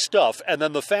nasty stuff, and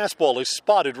then the fastball is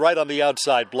spotted right on the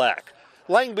outside black.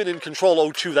 Langbin in control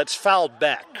 0-2, that's fouled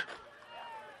back.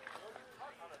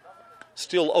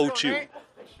 Still 0-2.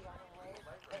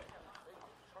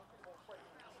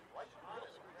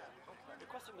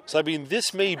 So, I mean,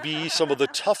 this may be some of the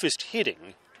toughest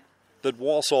hitting that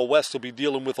Wausau West will be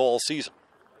dealing with all season.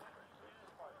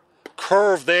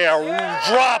 Curve there,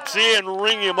 drops in,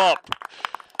 ring him up.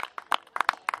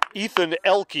 Ethan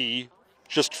Elke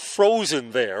just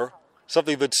frozen there.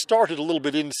 Something that started a little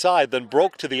bit inside, then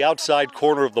broke to the outside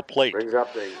corner of the plate.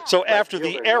 So after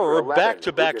the error,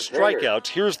 back-to-back strikeouts,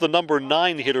 here's the number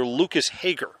 9 hitter, Lucas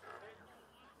Hager.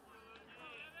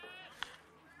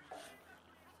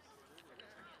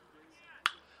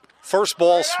 First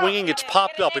ball swinging, it's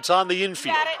popped up, it's on the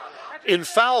infield. In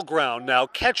foul ground now,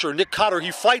 catcher Nick Cotter,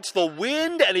 he fights the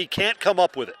wind and he can't come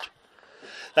up with it.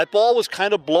 That ball was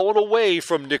kind of blown away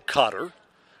from Nick Cotter.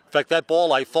 In fact, that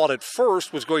ball I thought at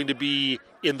first was going to be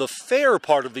in the fair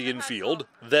part of the infield,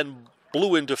 then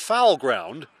blew into foul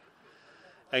ground.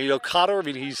 And, you know, Cotter, I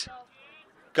mean, he's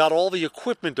got all the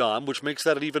equipment on, which makes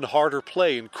that an even harder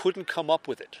play, and couldn't come up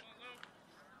with it.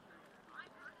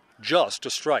 Just a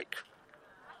strike.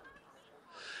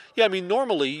 Yeah, I mean,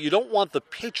 normally you don't want the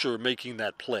pitcher making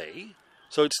that play.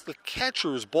 So it's the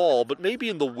catcher's ball, but maybe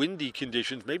in the windy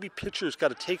conditions, maybe pitcher's got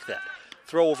to take that.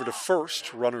 Throw over to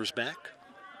first, runners back.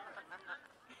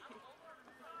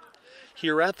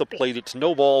 Here at the plate, it's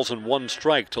no balls and 1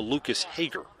 strike to Lucas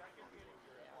Hager.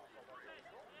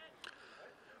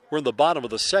 We're in the bottom of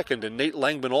the second, and Nate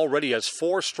Langman already has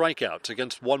 4 strikeouts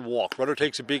against 1 walk. Runner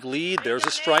takes a big lead. There's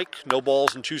a strike. No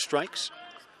balls and 2 strikes.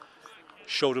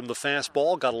 Showed him the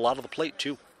fastball. Got a lot of the plate,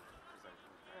 too.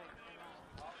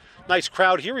 Nice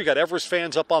crowd here. We got Everest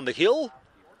fans up on the hill.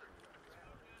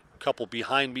 Couple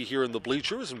behind me here in the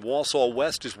bleachers, and Wausau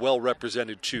West is well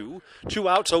represented, too. 2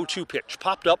 outs, 0-2 pitch.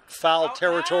 Popped up, foul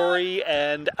territory,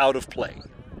 and out of play.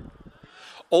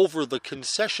 Over the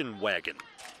concession wagon.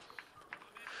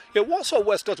 Yeah, Wausau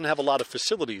West doesn't have a lot of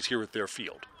facilities here at their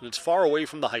field. It's far away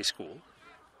from the high school.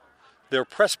 Their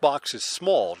press box is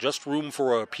small, just room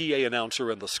for a PA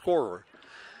announcer and the scorer.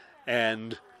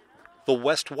 And the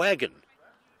West Wagon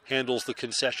handles the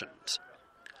concessions.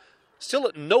 Still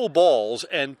at no balls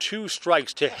and 2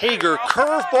 strikes to Hager.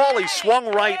 Curveball, he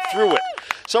swung right through it.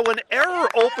 So an error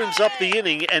opens up the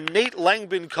inning, and Nate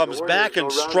Langman comes back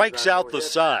and strikes out the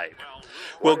side.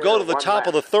 We'll go to the top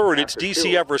of the third. It's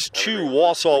DC Everest 2,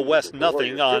 Wausau West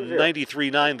nothing on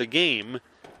 93.9 The Game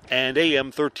and AM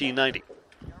 1390.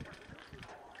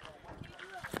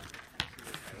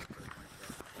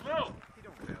 No,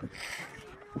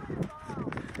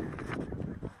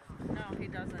 he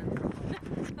doesn't.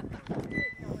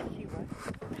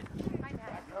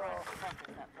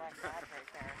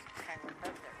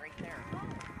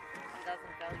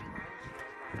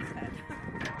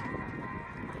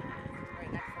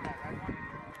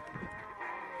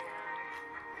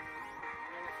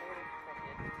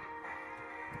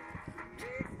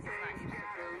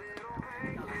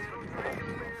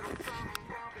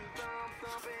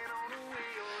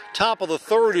 Top of the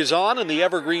third is on, and the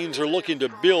Evergreens are looking to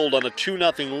build on a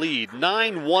 2-0 lead.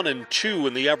 9-1-2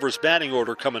 in the Everest batting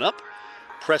order coming up.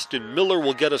 Preston Miller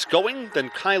will get us going,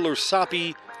 then Kyler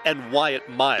Soppe and Wyatt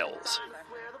Miles.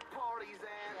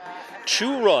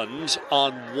 2 runs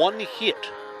on 1 hit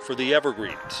for the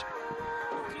Evergreens.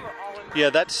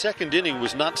 Yeah, that second inning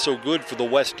was not so good for the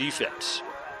West defense.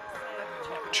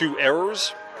 2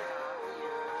 errors.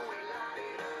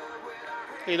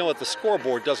 You know what, the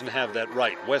scoreboard doesn't have that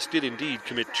right. West did indeed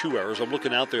commit 2 errors. I'm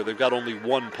looking out there, they've got only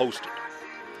 1 posted.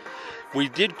 We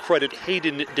did credit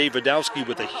Hayden Davidowski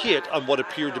with a hit on what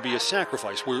appeared to be a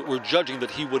sacrifice. We're judging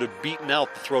that he would have beaten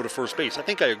out the throw to first base. I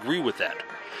think I agree with that.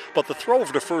 But the throw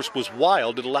over to first was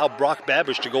wild. It allowed Brock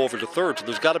Babish to go over to third, so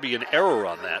there's got to be an error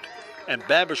on that. And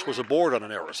Babish was aboard on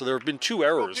an error. So there have been 2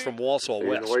 errors from Wausau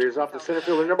West.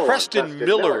 Preston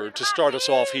Miller to start us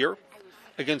off here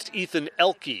against Ethan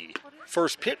Elke.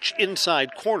 First pitch,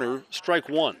 inside corner, strike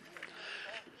 1.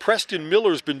 Preston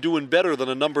Miller's been doing better than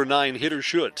a number 9 hitter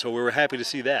should, so we were happy to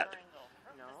see that.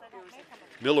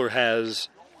 Miller has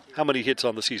how many hits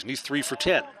on the season? He's 3 for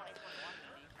 10.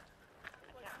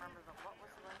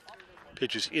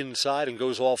 Pitches inside and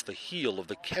goes off the heel of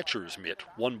the catcher's mitt.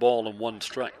 1 ball and 1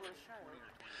 strike.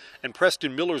 And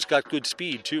Preston Miller's got good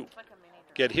speed, too.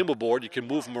 Get him aboard, you can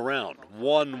move him around.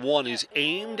 1-1 is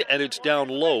aimed, and it's down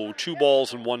low. 2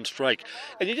 balls and 1 strike.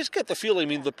 And you just get the feeling, I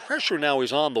mean, the pressure now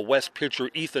is on the West pitcher,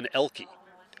 Ethan Elke.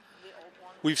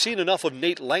 We've seen enough of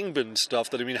Nate Langman stuff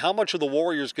that, I mean, how much are the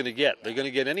Warriors going to get? They're going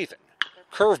to get anything.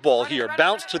 Curveball here,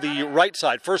 bounce to the right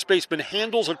side. First baseman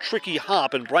handles a tricky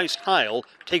hop, and Bryce Heil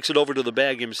takes it over to the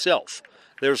bag himself.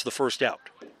 There's the first out.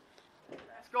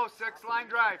 Let's go, 6, line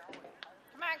drive.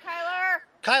 Come on, Kyler.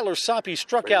 Kyler Soppe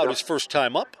struck out his first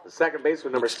time up. The second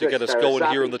baseman, number 6, to get us going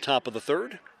here in the top of the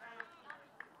third.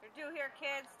 You're due here,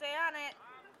 kids. Stay on it.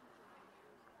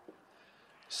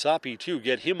 Soppe, too,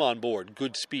 get him on board.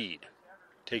 Good speed.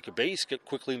 Take a base, get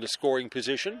quickly into scoring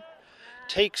position.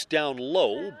 Takes down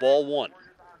low, ball 1.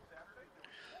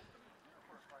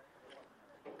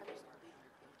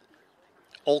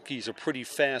 Olkey's a pretty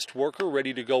fast worker,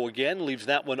 ready to go again. Leaves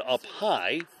that one up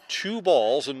high. 2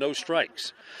 balls and no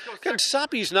strikes. Again,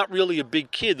 Soppe's not really a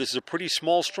big kid. This is a pretty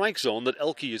small strike zone that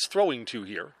Elke is throwing to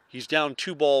here. He's down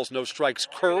 2 balls, no strikes.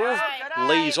 Curve,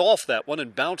 lays off that one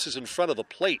and bounces in front of the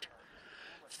plate.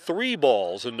 3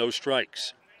 balls and no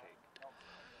strikes.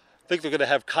 I think they're going to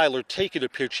have Kyler take it a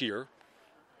pitch here.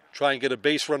 Try and get a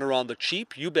base runner on the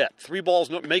cheap. You bet. 3 balls,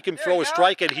 no, make him throw a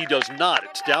strike, and he does not.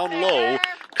 It's down low.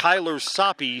 Kyler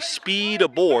Soppe, speed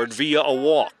aboard via a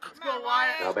walk.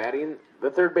 Now batting the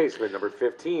third baseman, number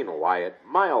 15, Wyatt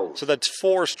Miles. So that's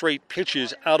 4 straight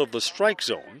pitches out of the strike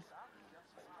zone.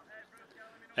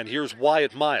 And here's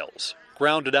Wyatt Miles.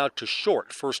 Grounded out to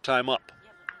short, first time up.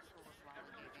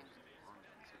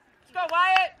 Let's go,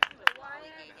 Wyatt.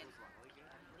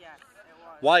 Yes, it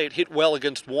Wyatt hit well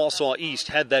against Wausau East,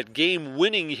 had that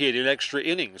game-winning hit in extra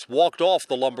innings, walked off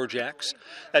the Lumberjacks.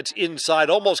 That's inside,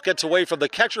 almost gets away from the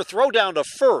catcher, throw down to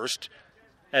first,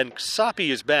 and Soppe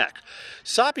is back.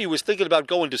 Soppe was thinking about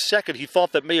going to second. He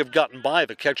thought that may have gotten by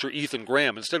the catcher, Ethan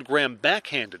Graham. Instead, Graham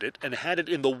backhanded it and had it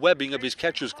in the webbing of his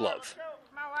catcher's glove.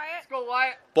 Come on, Wyatt. Let's go,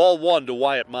 Wyatt. Ball 1 to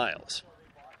Wyatt Miles.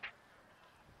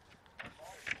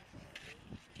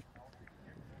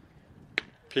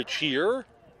 Pitch here,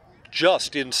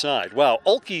 just inside. Wow,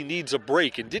 Ulke needs a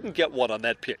break and didn't get one on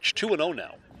that pitch. 2-0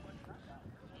 now.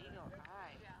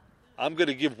 I'm going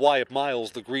to give Wyatt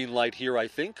Miles the green light here, I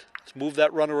think. Let's move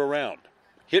that runner around.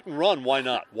 Hit and run, why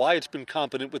not? Wyatt's been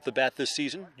competent with the bat this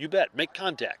season. You bet, make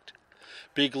contact.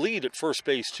 Big lead at first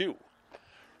base, too.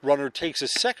 Runner takes a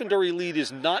secondary lead,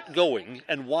 is not going,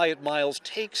 and Wyatt Miles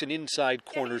takes an inside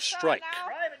corner strike.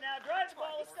 Drive it now. Drive the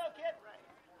ball. Let's go, kid.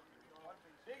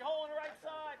 Big hole on the right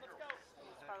side. Let's go.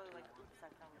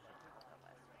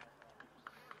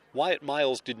 Wyatt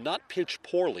Miles did not pitch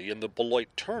poorly in the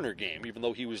Beloit-Turner game, even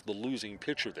though he was the losing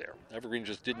pitcher there. Evergreen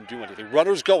just didn't do anything.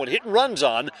 Runners going, hit and runs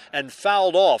on, and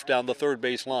fouled off down the third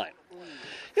base line.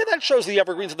 Yeah, that shows the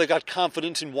Evergreens that they got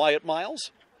confidence in Wyatt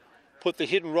Miles. Put the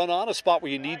hit and run on, a spot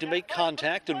where you need to make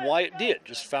contact, and Wyatt did,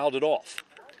 just fouled it off.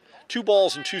 2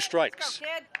 balls and 2 strikes.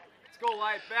 Let's go,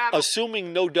 Wyatt. Battle.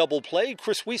 Assuming no double play,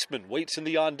 Chris Weisman waits in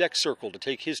the on-deck circle to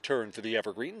take his turn for the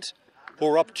Evergreens, who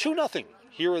are up 2-0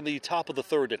 here in the top of the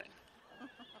third inning.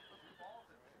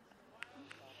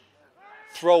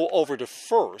 Throw over to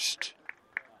first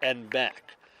and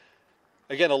back.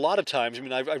 Again, a lot of times,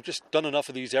 I've just done enough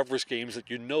of these Everest games that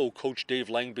you know Coach Dave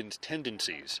Langbin's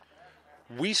tendencies.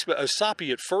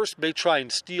 Soppe at first may try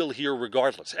and steal here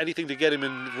regardless. Anything to get him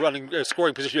in running,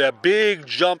 scoring position. A big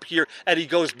jump here, and he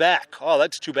goes back. Oh,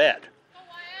 that's too bad.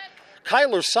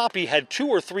 Kyler Soppe had 2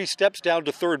 or 3 steps down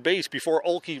to third base before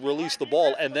Ulke released the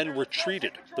ball and then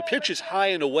retreated. The pitch is high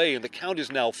and away, and the count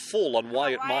is now full on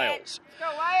Wyatt Miles.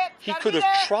 He could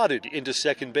have trotted into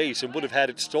second base and would have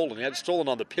had it stolen. He had it stolen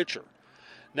on the pitcher.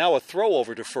 Now a throw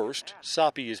over to first.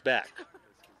 Soppe is back.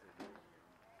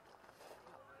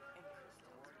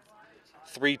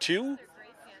 3-2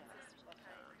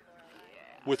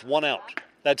 with 1 out.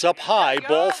 That's up high,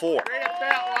 ball 4. Great at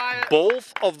bat, Wyatt.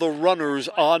 Both of the runners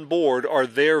on board are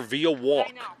there via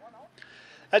walk.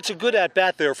 That's a good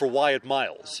at-bat there for Wyatt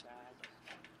Miles.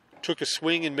 Took a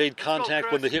swing and made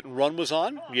contact when the hit and run was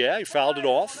on. Yeah, he fouled it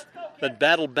off. Then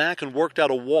battled back and worked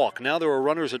out a walk. Now there are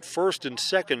runners at first and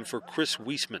second for Chris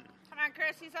Weisman. Come on,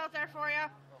 Chris. He's out there for you.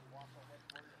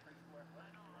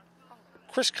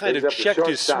 Chris kind of checked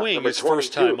his swing his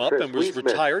first time up and was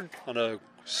retired on a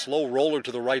slow roller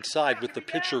to the right side with the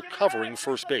pitcher covering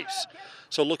first base.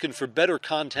 So looking for better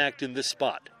contact in this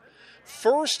spot.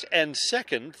 First and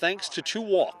second, thanks to 2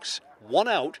 walks. 1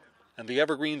 out, and the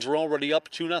Evergreens are already up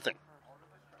 2-0.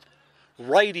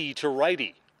 Righty to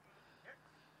righty.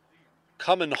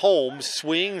 Coming home,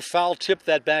 swing, foul tip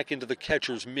that back into the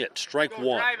catcher's mitt. Strike 1.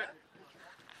 Drive it.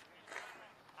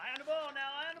 Eye on the ball now.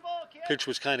 Eye on the ball, kid. Pitch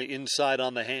was kind of inside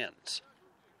on the hands.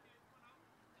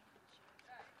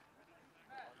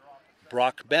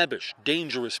 Brock Babish,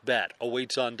 dangerous bat,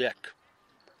 awaits on deck.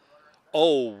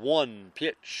 0-1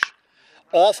 pitch.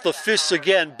 Off the fists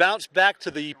again, bounce back to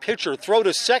the pitcher, throw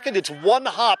to second, it's 1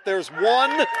 hop, there's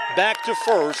 1, back to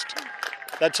first.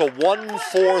 That's a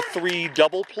 1-4-3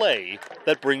 double play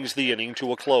that brings the inning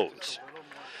to a close.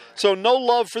 So no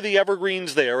love for the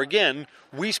Evergreens there. Again,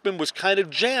 Weisman was kind of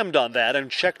jammed on that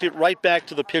and checked it right back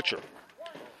to the pitcher.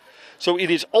 So it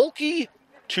is Ulke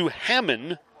to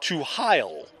Hammond to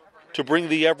Heil to bring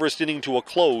the Everest inning to a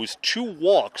close. 2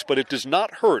 walks, but it does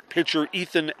not hurt pitcher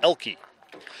Ethan Elke.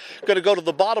 Going to go to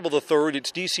the bottom of the third.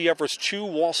 It's DC Everest 2,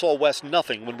 Wausau West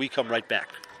nothing when we come right back.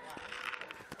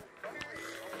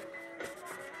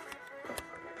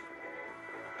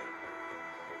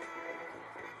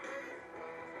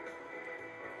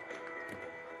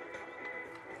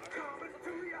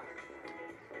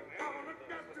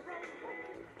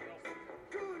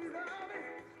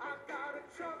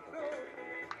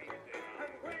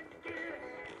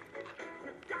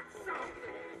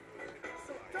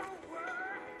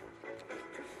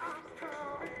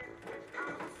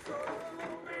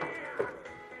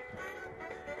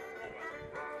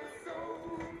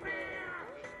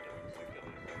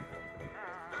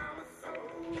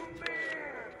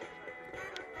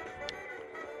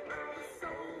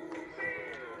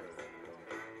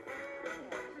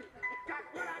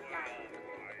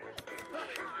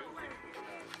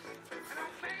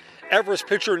 Everest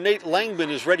pitcher Nate Langbin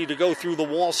is ready to go through the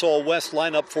Wausau West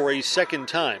lineup for a second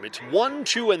time. It's 1,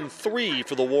 2, and 3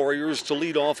 for the Warriors to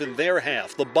lead off in their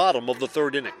half, the bottom of the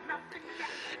third inning.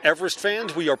 Everest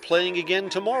fans, we are playing again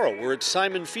tomorrow. We're at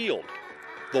Simon Field.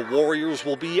 The Warriors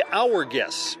will be our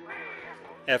guests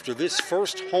after this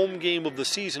first home game of the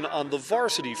season on the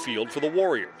varsity field for the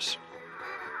Warriors.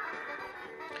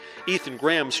 Ethan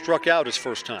Graham struck out his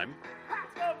first time.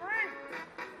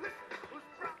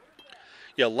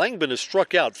 Yeah, Langbin has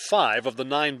struck out 5 of the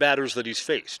 9 batters that he's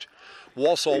faced.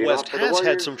 Walsall West has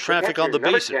had some traffic on the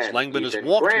bases. Langbin has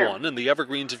walked 1, and the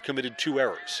Evergreens have committed 2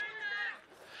 errors.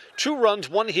 2 runs,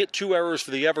 1 hit, 2 errors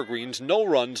for the Evergreens. No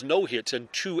runs, no hits,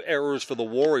 and 2 errors for the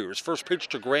Warriors. First pitch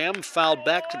to Graham, fouled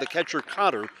back to the catcher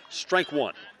Cotter, strike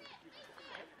 1.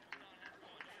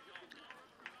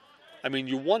 I mean,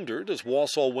 you wonder, does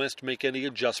Walsall West make any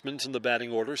adjustments in the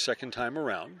batting order second time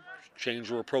around? Change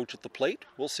their approach at the plate?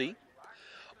 We'll see.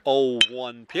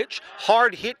 0-1 pitch.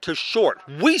 Hard hit to short.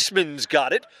 Weisman's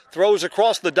got it. Throws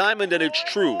across the diamond, and it's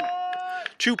true.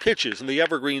 2 pitches in the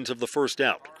Evergreens of the first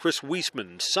out. Chris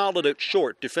Weisman solid at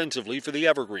short defensively for the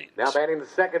Evergreens. Now batting the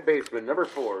second baseman, number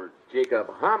 4,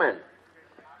 Jacob Hamann.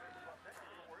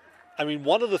 I mean,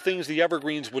 one of the things the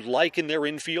Evergreens would like in their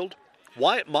infield,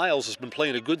 Wyatt Miles has been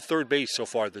playing a good third base so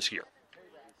far this year.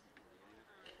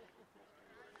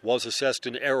 Was assessed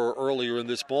an error earlier in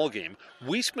this ballgame.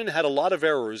 Weisman had a lot of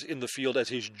errors in the field as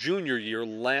his junior year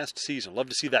last season. Love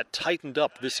to see that tightened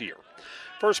up this year.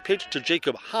 First pitch to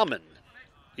Jacob Hamann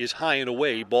is high and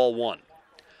away, ball 1.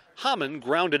 Hamann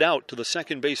grounded out to the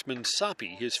second baseman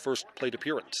Soppy, his first plate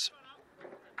appearance.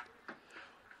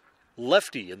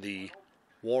 Lefty in the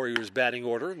Warriors batting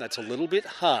order, and that's a little bit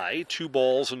high, 2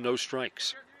 balls and no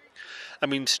strikes. I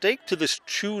mean, staked to this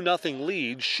 2-0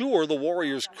 lead, sure, the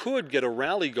Warriors could get a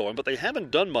rally going, but they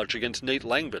haven't done much against Nate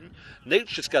Langbin.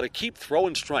 Nate's just got to keep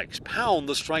throwing strikes, pound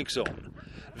the strike zone.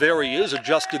 There he is,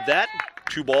 adjusted that,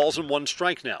 2 balls and 1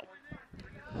 strike now.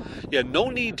 Yeah, no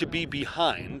need to be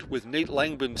behind with Nate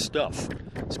Langbin's stuff.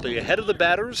 Stay ahead of the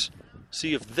batters,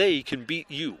 see if they can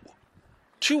beat you.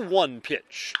 2-1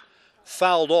 pitch.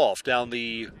 Fouled off down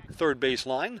the third base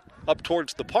line, up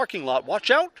towards the parking lot. Watch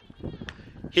out!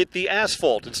 Hit the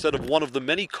asphalt instead of one of the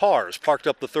many cars parked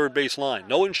up the third base line.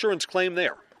 No insurance claim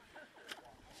there.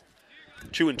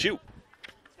 2-2.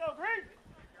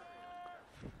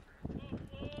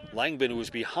 Langbin, who was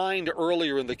behind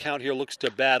earlier in the count here, looks to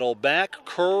battle back.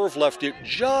 Curve left it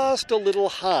just a little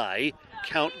high.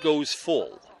 Count goes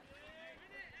full.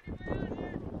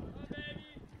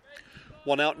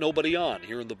 1 out, nobody on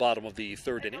here in the bottom of the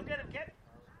third inning.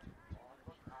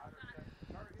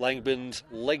 Langbin's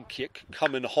leg kick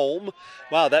coming home.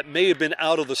 Wow, that may have been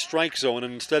out of the strike zone,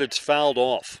 and instead it's fouled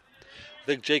off. I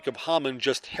think Jacob Hamann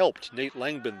just helped Nate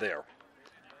Langbin there.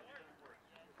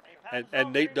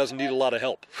 And Nate doesn't need a lot of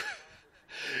help.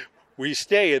 We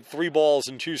stay at 3 balls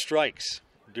and 2 strikes.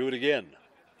 Do it again.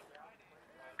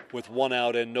 With 1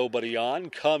 out and nobody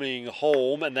on, coming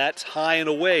home, and that's high and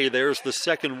away. There's the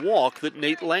second walk that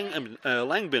Nate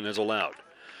Langbin has allowed.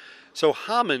 So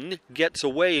Hamann gets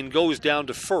away and goes down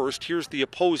to first. Here's the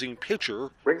opposing pitcher.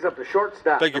 Brings up the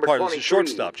shortstop. Beg your pardon, it's the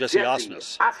shortstop, Jesse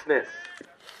Osnes.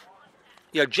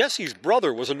 Yeah, Jesse's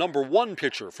brother was a number 1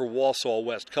 pitcher for Walsall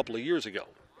West a couple of years ago.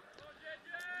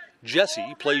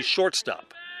 Jesse plays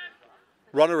shortstop.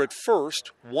 Runner at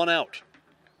first, 1 out.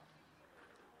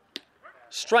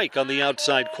 Strike on the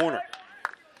outside corner.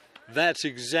 That's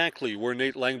exactly where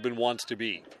Nate Langbin wants to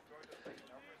be.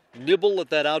 Nibble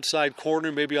at that outside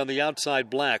corner, maybe on the outside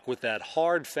black with that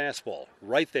hard fastball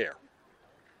right there.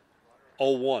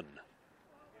 0-1.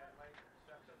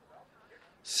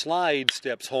 Slide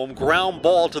steps home. Ground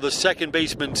ball to the second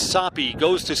baseman, Soppy.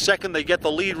 Goes to second. They get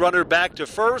the lead runner back to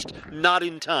first. Not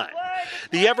in time.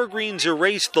 The Evergreens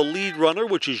erase the lead runner,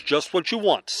 which is just what you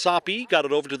want. Soppy got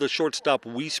it over to the shortstop,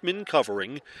 Weisman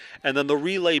covering. And then the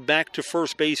relay back to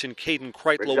first base, and Caden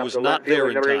Kreitlow was not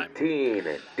there in time.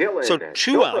 18, so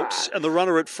 2 outs, and the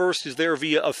runner at first is there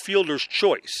via a fielder's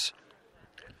choice.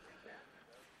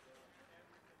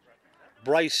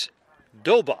 Bryce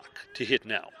Dobach to hit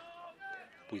now.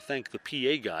 We thank the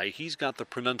PA guy. He's got the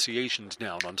pronunciations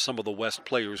down on some of the West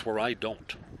players where I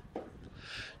don't.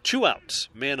 2 outs.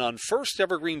 Man on first.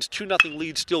 Evergreen's 2-0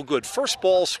 lead still good. First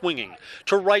ball swinging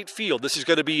to right field. This is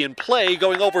going to be in play.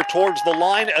 Going over towards the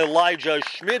line. Elijah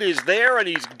Schmidt is there, and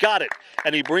he's got it.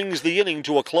 And he brings the inning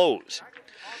to a close.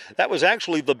 That was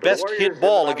actually the best hit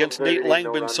ball against Nate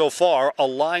Langbin so far. A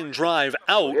line drive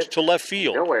out to left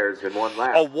field.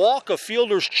 A walk, a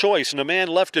fielder's choice, and a man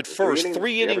left at first.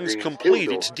 3 innings complete.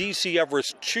 It's DC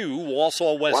Everest 2,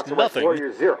 Walsall West nothing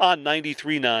on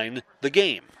 93.9 The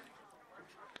Game.